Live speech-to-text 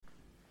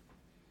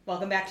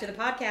Welcome back to the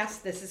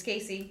podcast. This is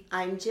Casey.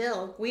 I'm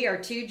Jill. We are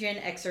two Gen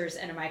Xers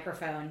and a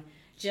microphone.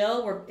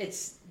 Jill,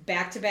 it's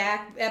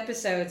back-to-back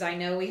episodes. I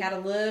know we had a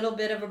little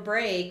bit of a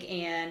break,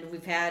 and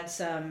we've had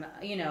some,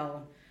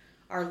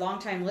 our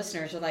longtime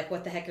listeners are like,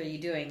 what the heck are you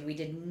doing? We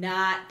did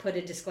not put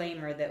a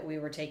disclaimer that we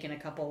were taking a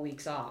couple of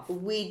weeks off.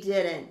 We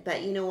didn't,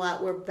 but you know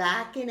what? We're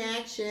back in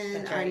action.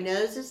 That's right. Our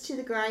noses to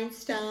the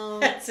grindstone.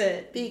 That's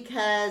it.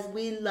 Because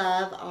we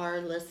love our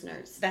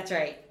listeners. That's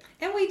right.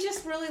 And we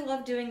just really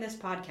love doing this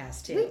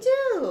podcast, too. We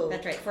do.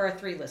 That's right, for our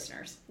 3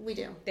 listeners. We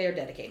do. They're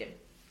dedicated.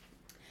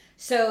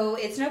 So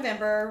it's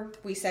November.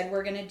 We said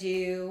we're going to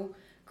do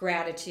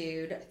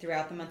gratitude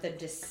throughout the month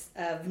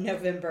of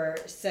November.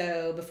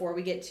 So before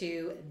we get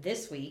to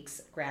this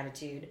week's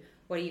gratitude,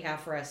 what do you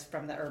have for us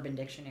from the Urban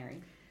Dictionary?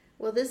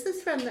 Well, this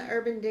is from the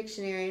Urban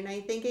Dictionary, and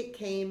I think it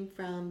came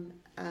from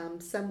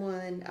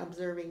someone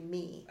observing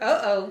me.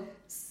 Uh-oh.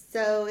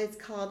 So it's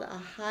called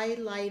a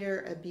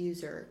highlighter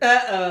abuser.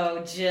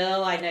 Uh-oh,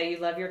 Jill, I know you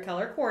love your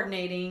color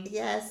coordinating.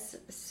 Yes.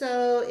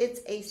 So it's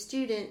a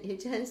student who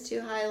tends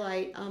to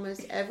highlight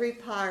almost every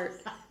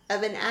part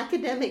of an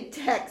academic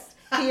text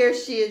he or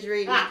she is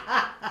reading,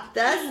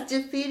 thus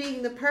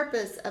defeating the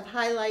purpose of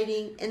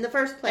highlighting in the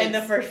first place. In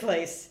the first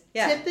place,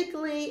 yeah.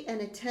 Typically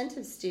an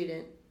attentive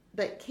student,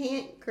 but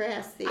can't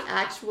grasp the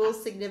actual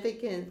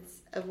significance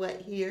of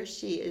what he or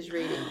she is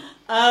reading.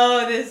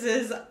 Oh, this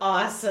is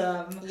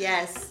awesome.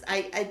 Yes,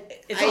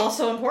 it's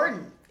also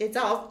important. It's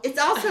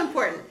also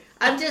important.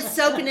 I'm just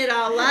soaking it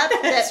all up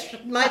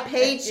that my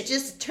page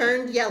just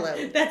turned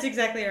yellow. That's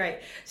exactly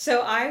right.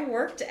 So I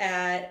worked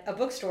at a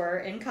bookstore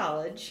in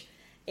college,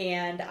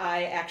 and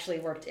I actually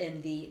worked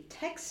in the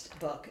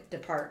textbook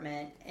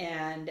department,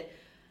 and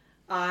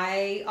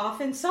I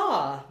often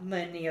saw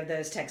many of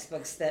those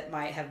textbooks that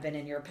might have been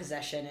in your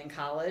possession in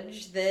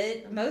college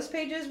that most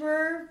pages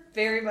were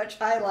very much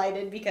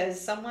highlighted because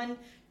someone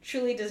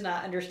truly does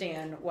not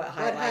understand what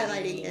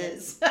highlighting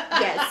is.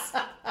 Yes.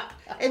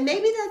 And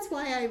maybe that's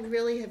why I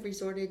really have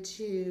resorted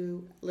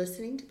to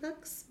listening to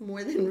books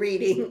more than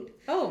reading.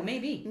 Oh,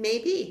 maybe.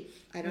 Maybe.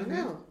 I don't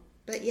know.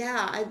 But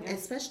yeah,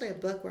 especially a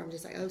book where I'm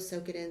just like, oh,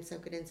 soak it in,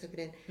 soak it in, soak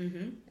it in.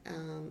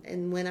 Mm-hmm.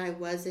 And when I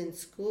was in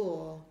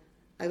school,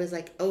 I was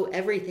like, oh,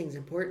 everything's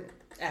important.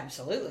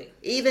 Absolutely.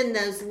 Even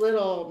those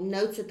little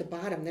notes at the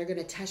bottom, they're going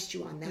to test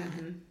you on that.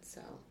 Mm-hmm.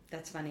 So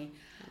that's funny.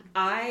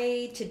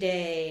 I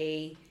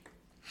today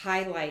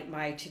highlight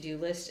my to-do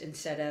list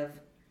instead of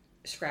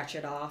scratch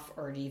it off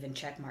or even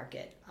check mark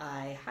it.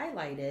 I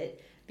highlight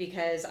it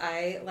because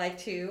I like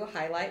to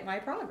highlight my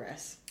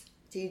progress.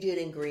 Do you do it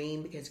in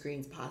green because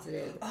green's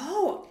positive?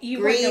 Oh,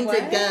 green's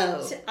a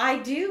go. I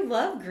do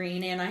love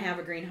green, and I have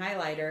a green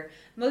highlighter.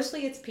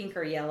 Mostly it's pink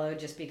or yellow,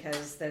 just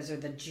because those are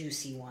the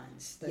juicy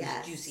ones. Those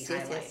juicy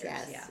highlighters.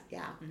 Yes.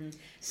 Yeah. Mm-hmm.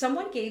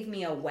 Someone gave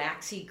me a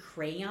waxy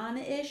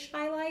crayon-ish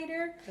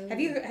highlighter. Oh. Have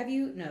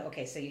you? No.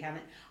 Okay, so you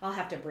haven't. I'll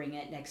have to bring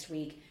it next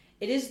week.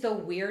 It is the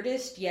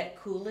weirdest yet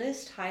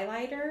coolest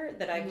highlighter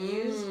that I've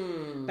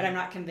used, but I'm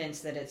not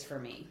convinced that it's for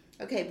me.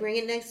 Okay, bring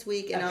it next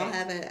week, and I'll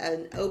have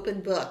an open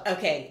book.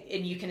 Okay,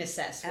 and you can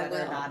assess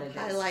whether or not it is.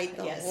 Highlight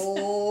the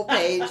whole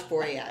page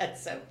for you.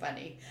 That's so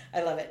funny.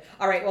 I love it.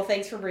 All right, well,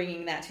 thanks for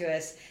bringing that to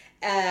us.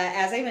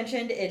 As I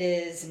mentioned, it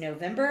is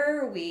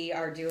November. We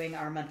are doing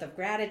our month of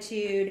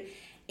gratitude,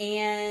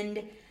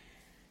 and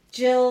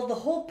Jill, the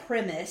whole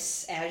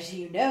premise, as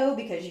you know,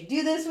 because you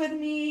do this with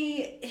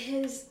me,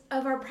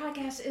 of our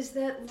podcast is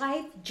that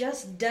life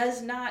just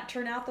does not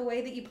turn out the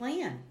way that you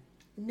plan.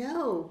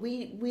 No,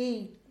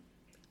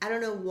 I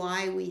don't know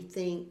why we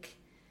think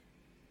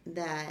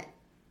that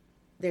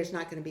there's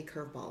not going to be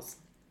curveballs.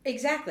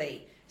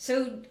 Exactly.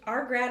 So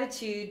our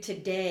gratitude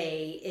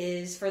today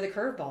is for the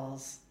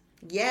curveballs.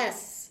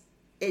 Yes,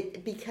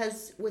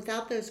 because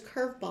without those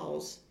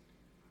curveballs,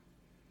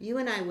 you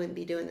and I wouldn't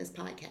be doing this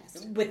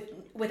podcast.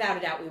 Without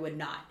a doubt, we would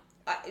not.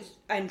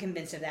 I'm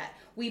convinced of that.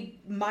 We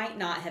might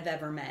not have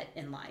ever met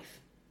in life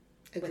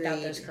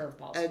without those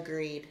curveballs.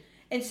 Agreed.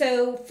 And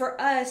so for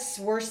us,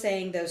 we're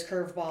saying those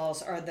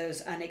curveballs are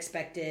those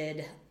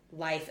unexpected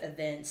life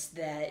events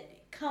that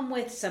come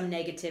with some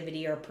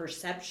negativity or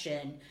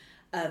perception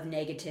of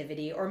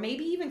negativity, or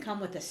maybe even come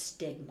with a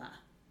stigma.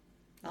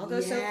 I'll go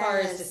so far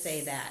as to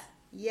say that.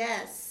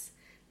 Yes.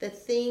 The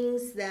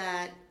things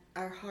that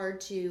are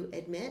hard to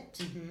admit,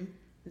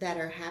 that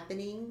are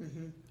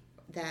happening,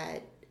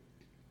 that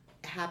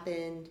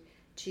happened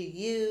to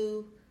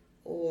you,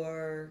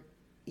 or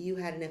you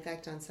had an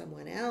effect on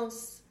someone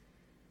else.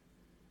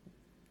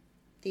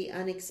 The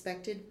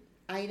unexpected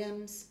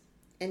items,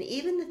 and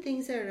even the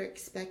things that are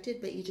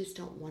expected, but you just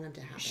don't want them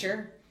to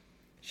happen.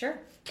 Sure.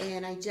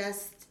 And I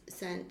just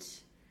sent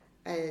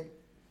a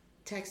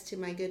text to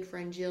my good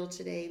friend Jill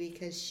today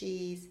because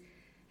she's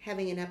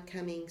having an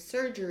upcoming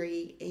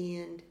surgery,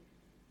 and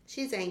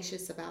she's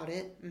anxious about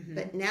it.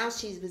 But now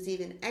she was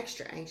even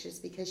extra anxious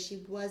because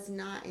she was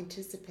not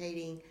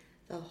anticipating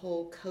the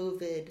whole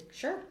COVID.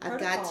 Sure. I've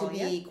got to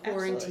be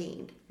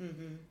quarantined.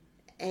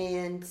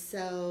 And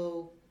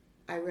so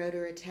I wrote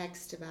her a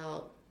text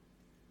about,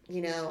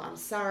 I'm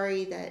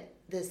sorry that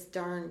this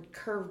darn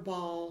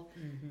curveball,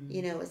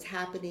 is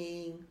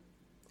happening.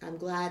 I'm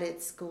glad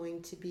it's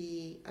going to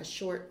be a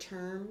short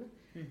term,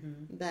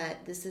 but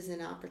this is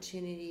an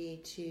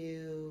opportunity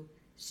to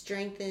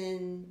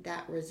strengthen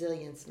that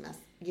resilience,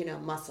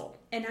 muscle.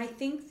 And I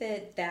think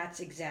that that's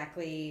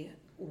exactly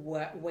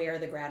where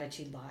the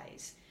gratitude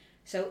lies.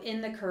 So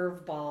in the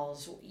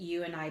curveballs,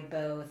 you and I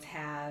both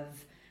have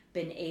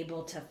been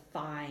able to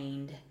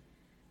find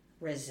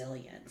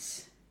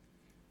resilience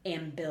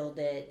and build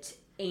it.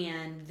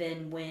 And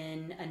then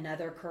when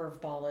another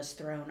curveball is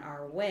thrown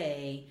our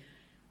way,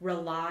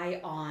 rely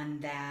on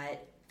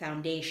that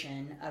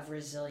foundation of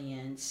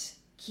resilience,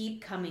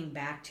 keep coming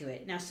back to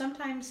it. Now,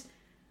 sometimes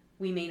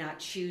we may not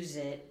choose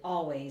it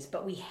always,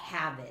 but we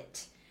have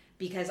it,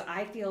 because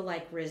I feel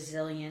like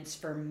resilience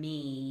for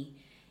me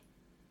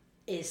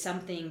is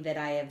something that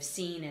I have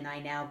seen and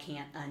I now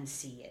can't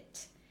unsee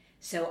it.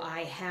 So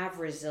I have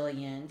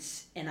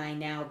resilience and I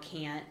now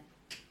can't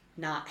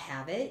not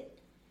have it,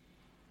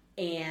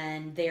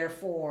 and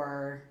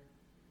therefore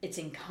it's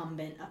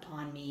incumbent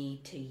upon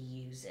me to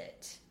use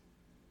it.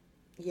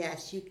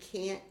 Yes, you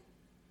can't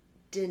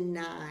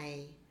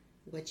deny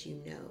what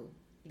you know.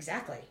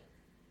 Exactly.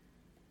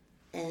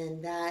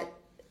 And that,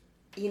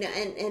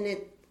 and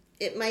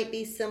it might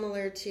be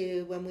similar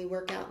to when we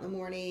work out in the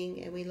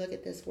morning and we look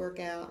at this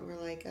workout and we're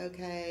like,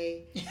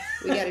 okay,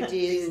 we got to do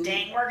these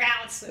dang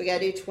workouts. We got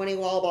to do 20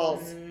 wall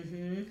balls.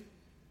 Mm-hmm.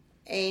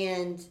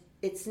 And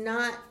it's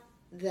not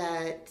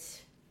that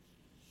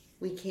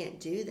we can't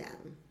do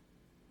them.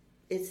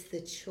 It's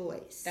the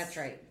choice. That's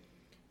right.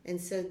 And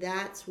so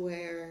that's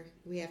where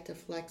we have to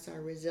flex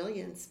our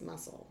resilience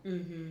muscle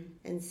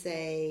and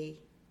say,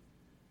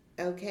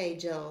 okay,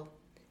 Jill,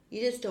 you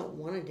just don't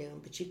want to do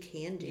them, but you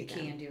can do them. You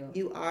can do them.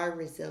 You are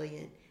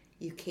resilient.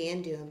 You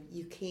can do them.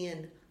 You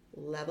can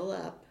level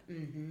up,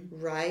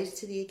 rise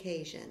to the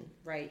occasion.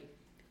 Right.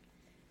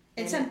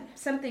 And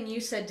something you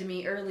said to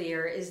me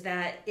earlier is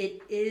that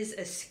it is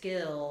a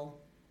skill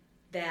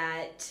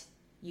that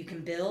you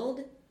can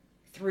build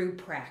through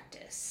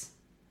practice,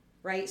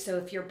 right? So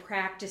if you're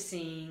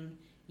practicing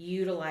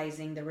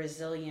utilizing the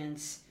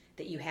resilience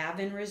that you have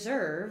in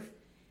reserve,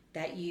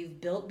 that you've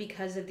built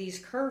because of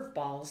these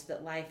curveballs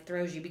that life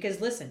throws you.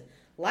 Because listen,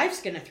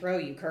 life's going to throw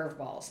you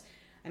curveballs.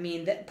 I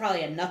mean,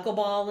 probably a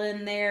knuckleball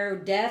in there,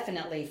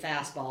 definitely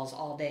fastballs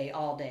all day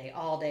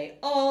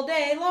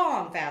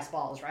long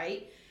fastballs,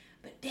 right?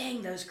 But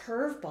dang, those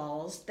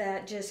curveballs,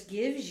 that just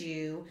gives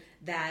you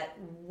that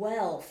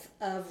wealth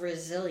of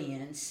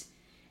resilience.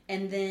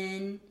 And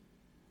then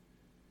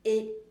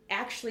it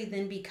actually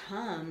then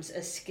becomes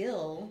a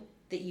skill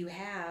that you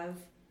have,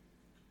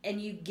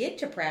 and you get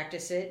to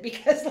practice it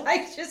because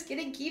life's just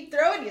going to keep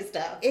throwing you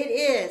stuff. It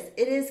is.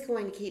 It is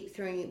going to keep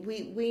throwing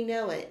you. We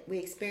know it. We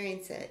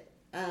experience it.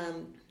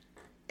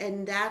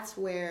 And that's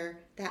where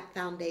that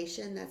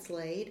foundation that's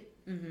laid,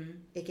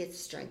 it gets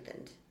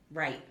strengthened.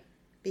 Right.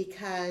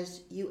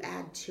 Because you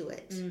add to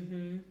it.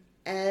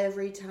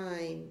 Every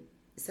time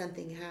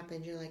something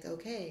happens, you're like,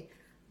 okay,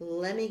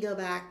 let me go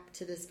back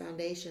to this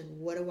foundation.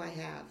 What do I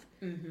have?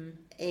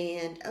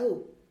 And,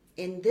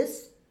 in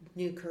this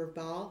new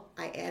curveball,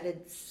 I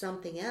added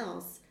something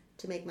else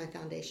to make my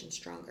foundation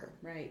stronger.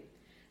 Right.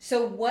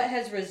 So what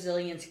has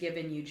resilience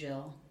given you,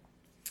 Jill?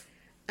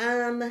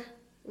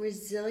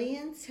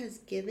 Resilience has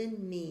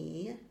given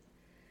me,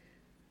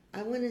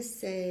 I want to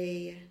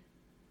say,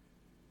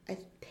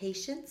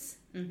 patience.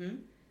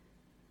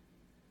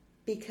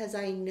 Because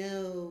I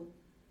know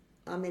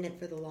I'm in it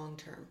for the long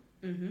term.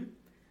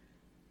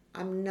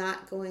 I'm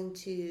not going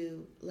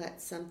to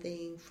let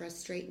something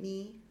frustrate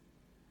me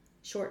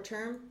short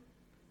term,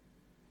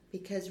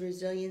 because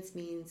resilience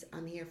means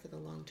I'm here for the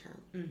long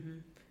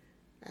term.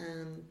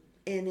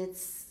 And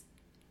it's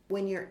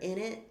when you're in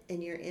it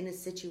and you're in a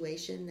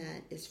situation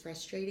that is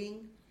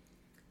frustrating,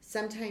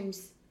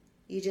 sometimes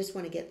you just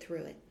want to get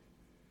through it.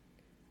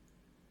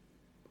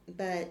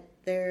 But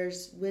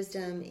there's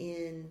wisdom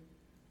in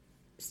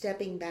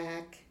stepping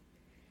back,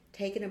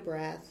 taking a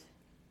breath,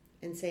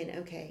 and saying,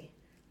 okay,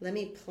 let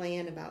me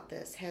plan about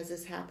this. Has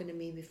this happened to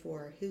me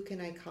before? Who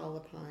can I call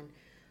upon?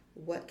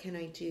 What can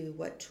I do?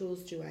 What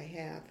tools do I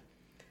have?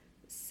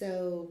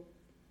 So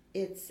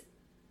it's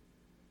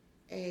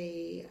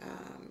a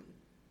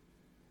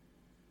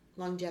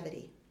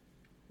longevity.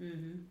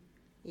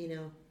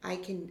 I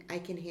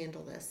can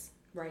handle this.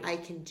 Right. I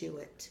can do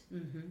it.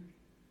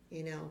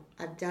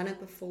 I've done it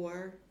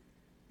before,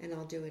 and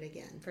I'll do it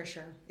again. For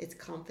sure. It's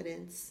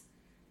confidence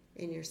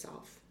in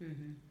yourself.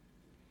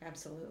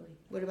 Absolutely.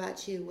 What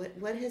about you?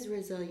 What has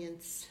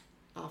resilience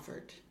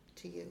offered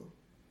to you?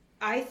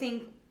 I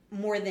think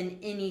more than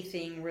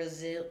anything,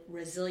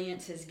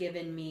 resilience has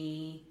given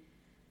me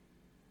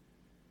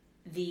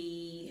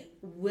the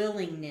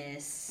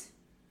willingness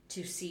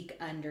to seek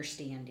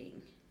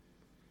understanding.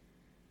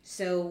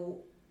 So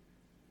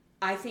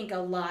I think a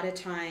lot of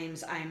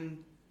times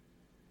I'm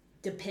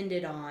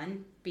dependent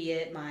on, be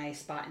it my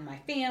spot in my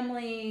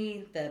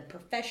family, the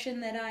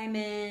profession that I'm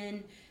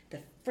in, the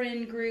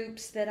friend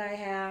groups that I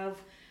have.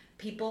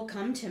 people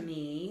come to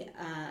me,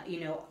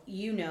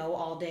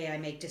 all day I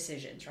make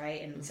decisions,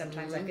 right? And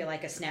sometimes I feel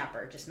like a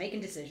snapper, just making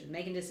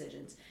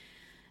decisions.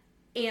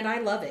 And I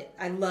love it.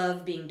 I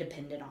love being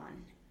dependent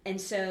on. And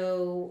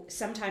so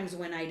sometimes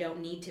when I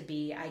don't need to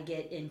be, I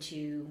get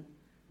into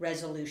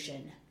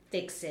resolution,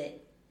 fix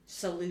it,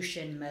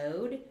 solution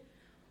mode,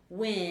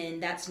 when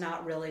that's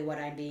not really what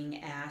I'm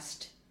being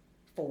asked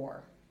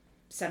for.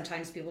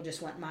 Sometimes people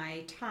just want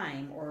my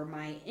time or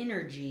my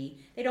energy.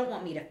 They don't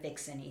want me to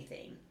fix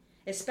anything,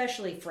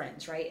 especially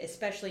friends, right?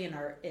 Especially in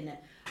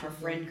our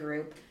friend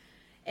group.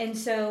 And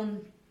so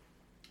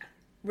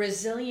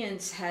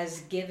resilience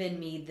has given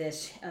me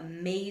this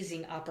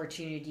amazing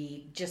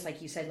opportunity, just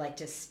like you said, like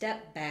to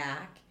step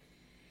back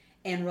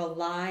and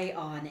rely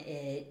on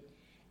it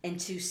and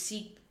to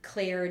seek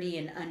clarity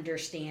and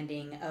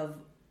understanding of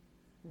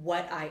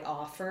what I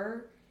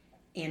offer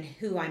and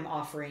who I'm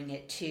offering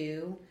it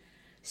to.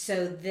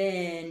 So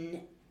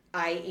then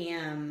I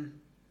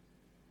am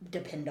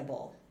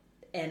dependable,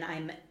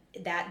 and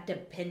that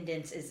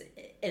dependence is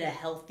in a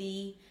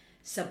healthy,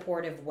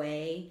 supportive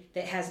way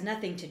that has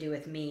nothing to do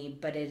with me,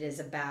 but it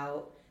is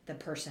about the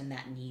person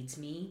that needs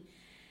me.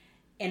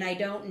 And I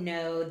don't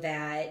know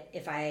that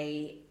if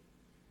I,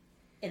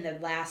 in the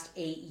last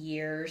 8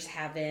 years,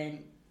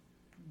 haven't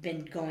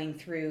been going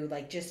through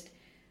like just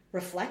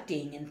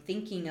reflecting and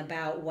thinking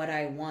about what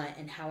I want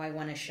and how I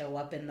want to show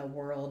up in the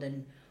world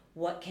and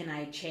what can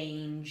I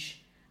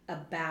change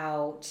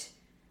about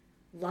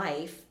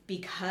life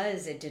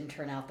because it didn't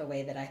turn out the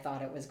way that I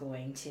thought it was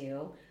going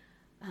to.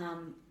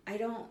 I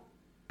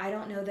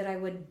don't know that I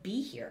would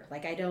be here.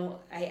 Like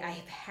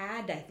I've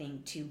had, I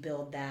think, to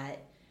build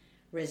that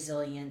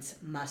resilience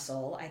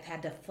muscle. I've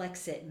had to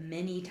flex it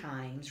many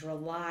times,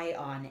 rely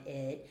on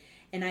it.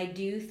 And I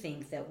do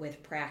think that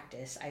with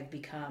practice, I've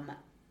become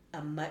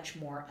a much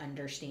more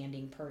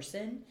understanding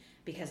person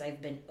because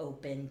I've been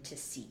open to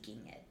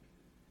seeking it.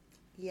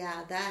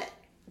 Yeah,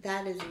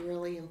 that is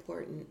really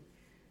important,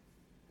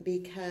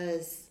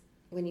 because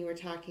when you were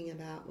talking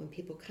about when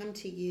people come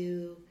to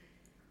you,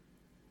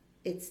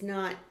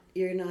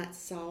 you're not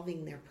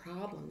solving their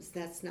problems.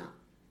 That's not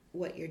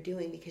what you're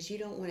doing, because you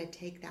don't want to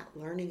take that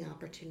learning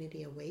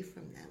opportunity away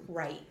from them.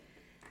 Right.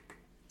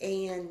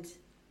 And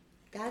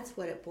that's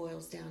what it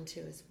boils down to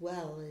as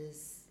well,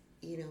 is,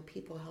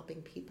 people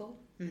helping people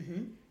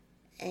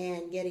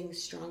and getting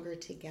stronger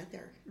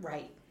together.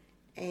 Right.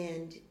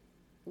 And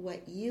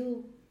what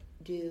you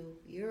do,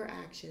 your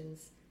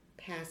actions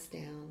pass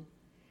down,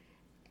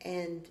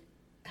 and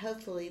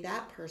hopefully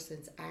that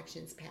person's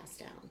actions pass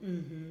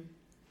down.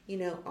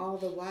 All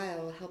the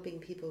while helping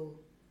people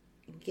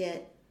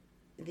get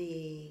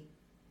the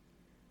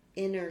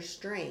inner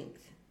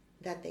strength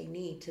that they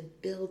need to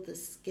build the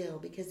skill,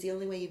 because the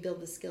only way you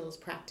build the skill is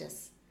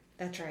practice.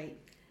 That's right.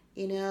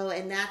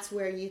 And that's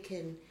where you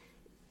can,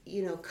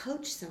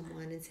 coach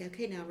someone and say,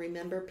 okay, now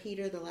remember,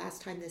 Peter, the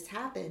last time this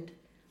happened,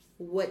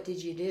 what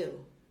did you do?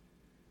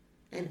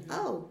 And,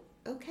 oh,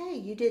 okay,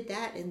 you did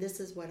that, and this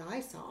is what I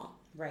saw.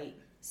 Right.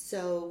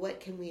 So what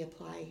can we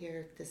apply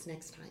here this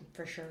next time?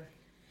 For sure.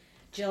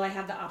 Jill, I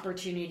have the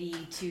opportunity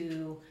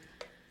to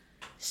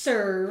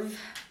serve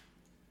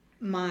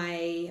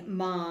my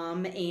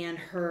mom and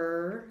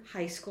her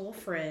high school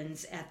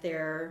friends at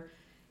their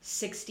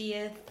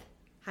 60th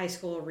high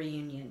school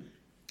reunion.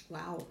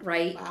 Wow.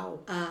 Right? Wow.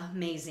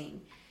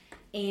 Amazing.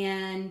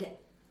 And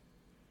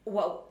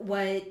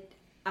what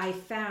I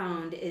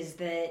found is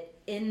that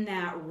in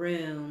that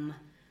room,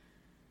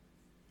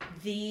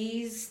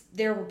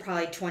 there were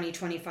probably 20,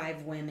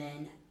 25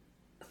 women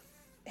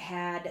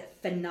had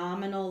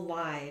phenomenal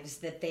lives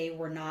that they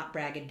were not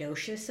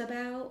braggadocious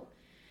about,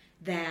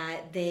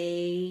 that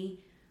they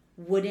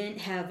wouldn't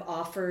have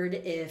offered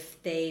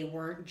if they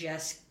weren't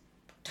just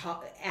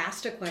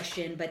asked a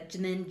question, but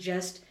then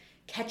just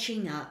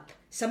catching up.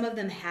 Some of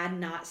them had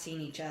not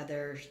seen each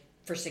other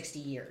for 60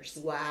 years.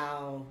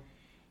 Wow.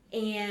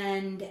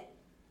 And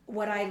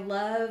what I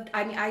loved,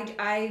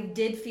 I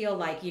did feel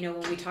like, when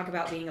we talk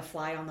about being a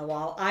fly on the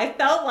wall, I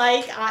felt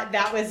like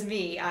that was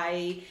me.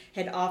 I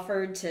had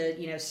offered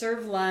to,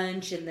 serve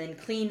lunch and then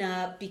clean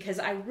up, because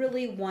I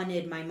really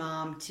wanted my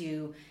mom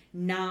to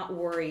not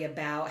worry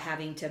about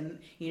having to,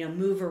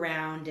 move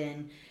around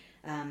and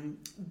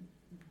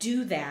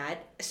do that.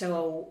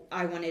 So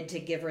I wanted to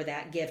give her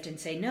that gift and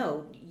say,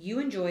 no, you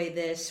enjoy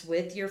this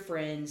with your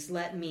friends.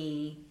 Let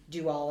me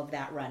do all of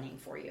that running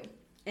for you.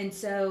 And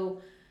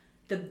so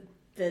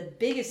the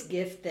biggest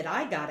gift that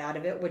I got out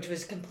of it, which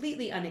was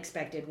completely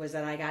unexpected, was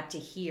that I got to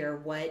hear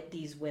what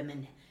these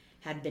women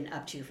had been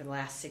up to for the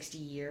last 60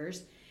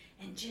 years.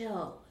 And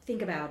Jill,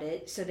 think about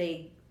it. So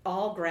they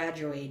all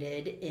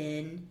graduated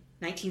in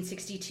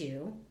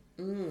 1962,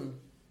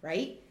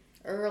 right?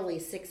 Early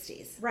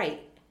 60s.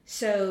 Right.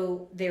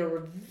 So there were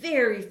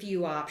very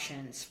few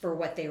options for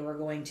what they were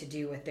going to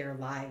do with their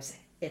lives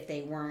if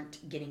they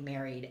weren't getting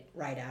married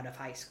right out of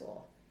high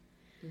school.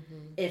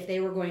 If they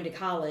were going to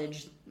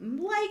college,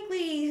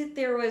 likely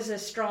there was a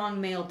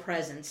strong male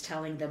presence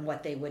telling them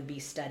what they would be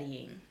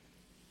studying.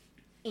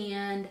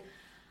 And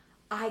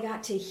I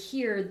got to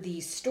hear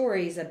these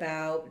stories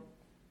about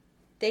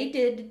they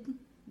did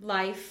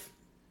life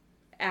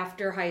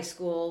after high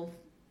school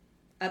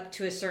up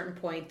to a certain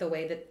point the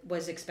way that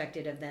was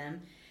expected of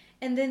them.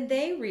 And then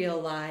they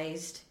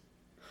realized,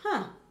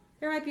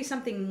 there might be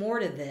something more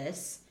to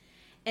this.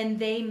 And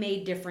they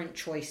made different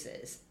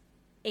choices.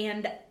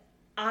 And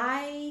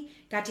I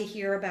got to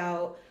hear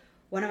about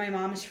one of my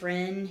mom's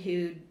friend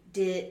who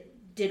did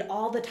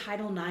all the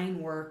Title IX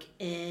work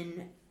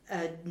in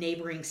a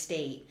neighboring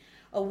state.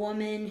 A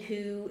woman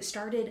who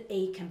started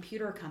a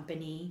computer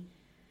company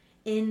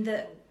in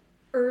the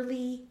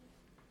early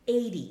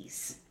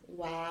 80s.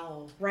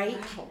 Wow. Right?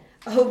 Wow.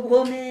 A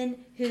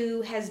woman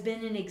who has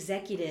been an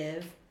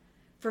executive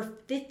for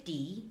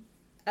 50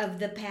 of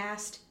the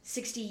past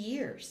 60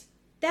 years.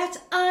 That's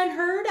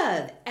unheard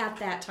of at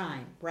that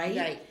time, right?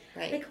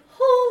 Right. Like,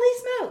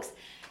 holy smokes.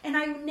 And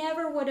I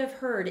never would have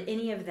heard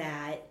any of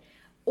that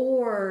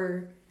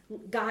or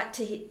got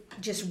to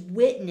just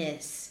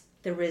witness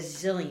the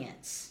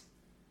resilience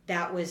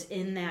that was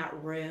in that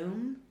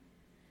room,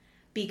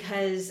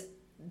 because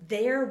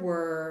there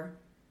were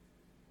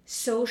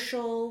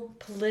social,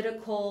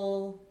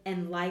 political,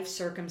 and life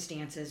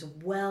circumstances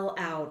well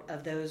out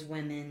of those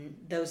women,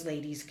 those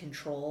ladies'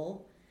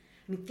 control.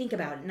 I mean, think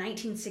about it.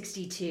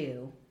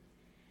 1962,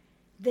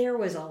 there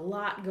was a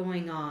lot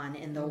going on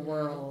in the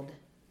world,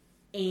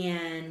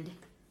 and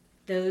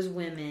those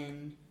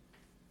women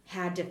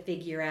had to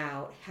figure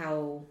out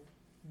how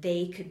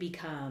they could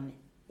become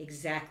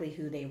exactly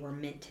who they were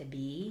meant to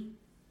be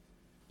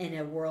in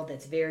a world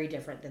that's very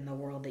different than the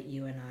world that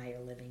you and I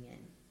are living in.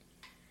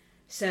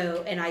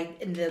 So,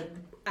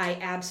 I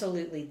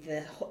absolutely,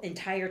 the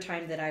entire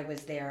time that I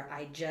was there,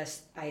 I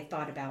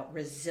thought about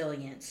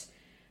resilience,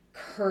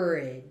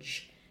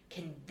 courage,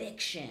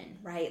 conviction,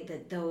 right?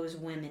 That those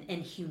women,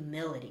 and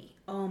humility.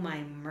 Oh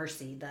my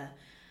mercy,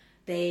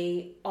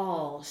 they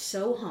all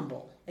so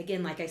humble.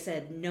 Again, like I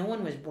said, no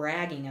one was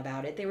bragging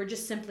about it. They were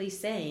just simply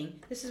saying,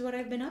 this is what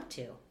I've been up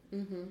to.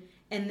 Mm-hmm.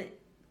 And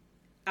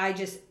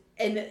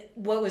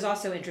what was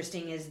also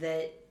interesting is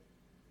that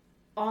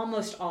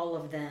almost all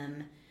of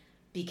them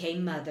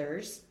became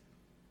mothers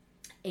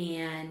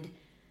and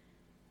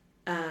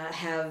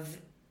have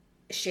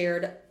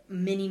shared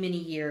many, many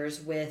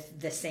years with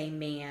the same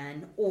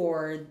man,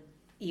 or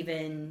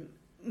even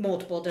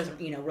multiple, doesn't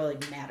really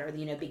matter,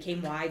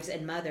 became wives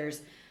and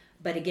mothers.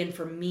 But again,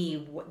 for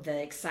me,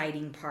 the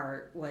exciting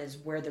part was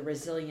where the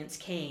resilience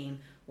came,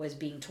 was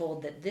being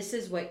told that this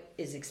is what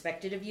is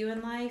expected of you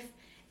in life,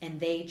 and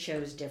they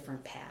chose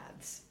different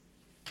paths.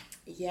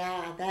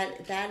 Yeah,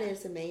 that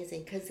is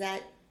amazing, because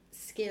that's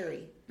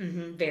scary.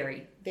 Mm-hmm,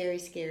 very. Very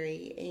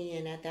scary.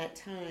 And at that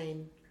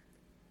time,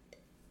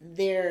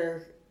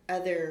 their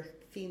other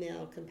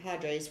female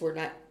compadres were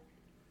not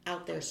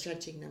out there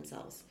stretching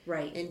themselves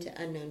right into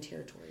unknown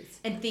territories.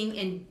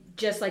 And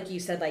just like you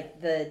said,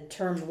 like the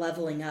term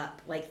leveling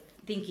up, like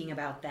thinking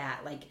about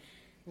that, like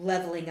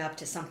leveling up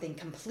to something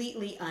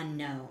completely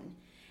unknown,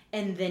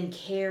 and then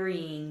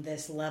carrying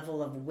this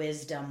level of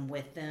wisdom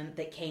with them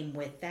that came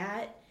with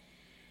that.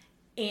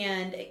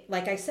 And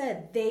like I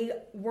said, they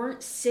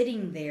weren't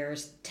sitting there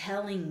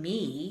telling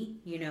me,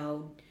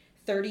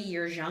 30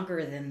 years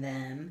younger than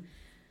them,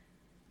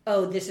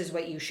 oh, this is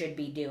what you should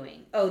be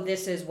doing. Oh,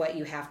 this is what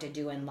you have to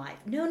do in life.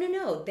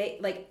 No. They,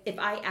 like, if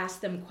I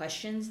asked them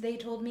questions, they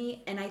told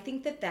me. And I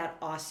think that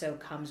also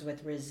comes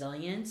with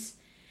resilience.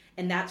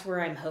 And that's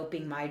where I'm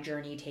hoping my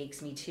journey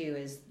takes me to,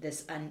 is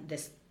this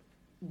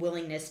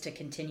willingness to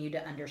continue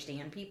to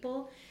understand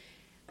people.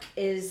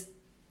 Is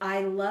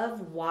I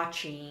love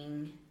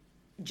watching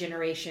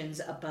generations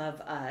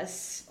above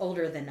us,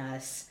 older than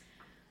us,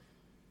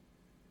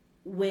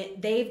 when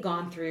they've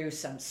gone through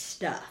some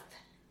stuff.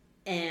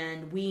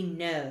 And we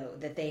know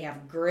that they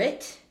have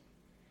grit,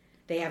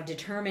 they have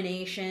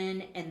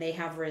determination, and they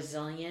have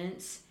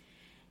resilience.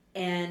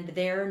 And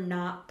they're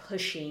not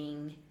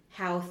pushing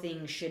how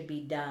things should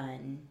be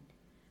done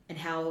and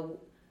how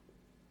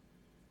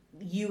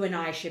you and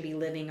I should be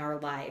living our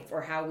life,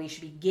 or how we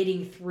should be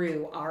getting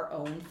through our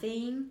own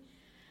thing.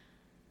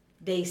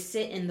 They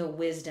sit in the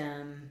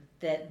wisdom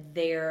that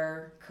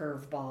their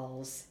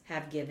curveballs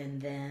have given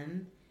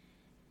them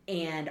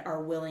and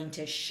are willing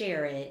to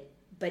share it,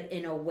 but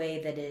in a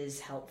way that is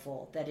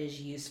helpful, that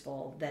is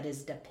useful, that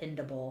is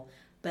dependable,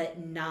 but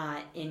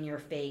not in your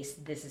face,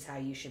 this is how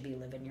you should be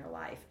living your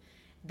life.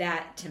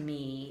 That, to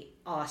me,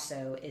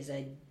 also is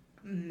a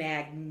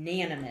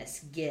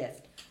magnanimous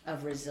gift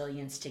of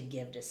resilience to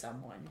give to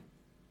someone.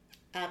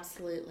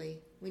 Absolutely.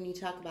 When you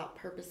talk about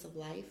purpose of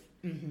life,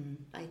 mm-hmm.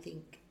 I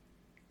think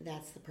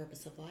that's the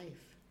purpose of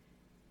life.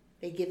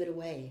 They give it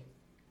away.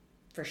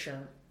 For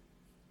sure.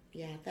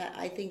 Yeah,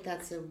 I think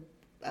that's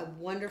a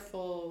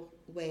wonderful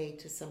way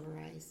to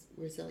summarize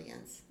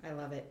resilience. I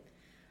love it.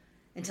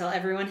 Until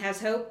everyone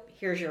has hope,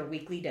 here's your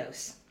weekly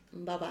dose.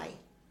 Bye-bye.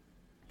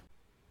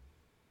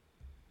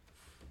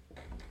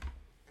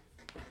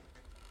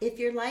 If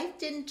your life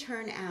didn't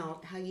turn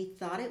out how you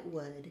thought it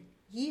would,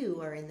 you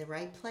are in the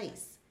right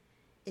place.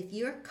 If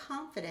you're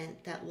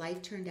confident that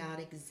life turned out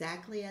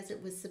exactly as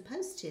it was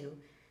supposed to,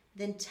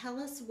 then tell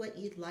us what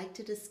you'd like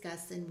to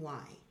discuss and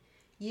why.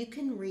 you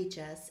can reach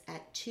us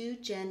at 2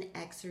 Gen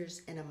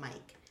Xers and a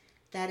mic.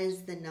 That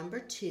is the number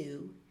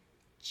 2,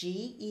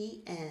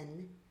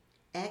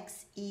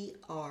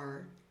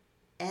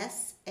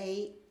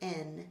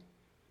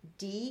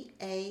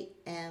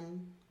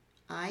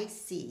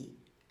 GenXerSandamic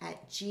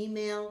at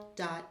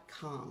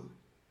gmail.com.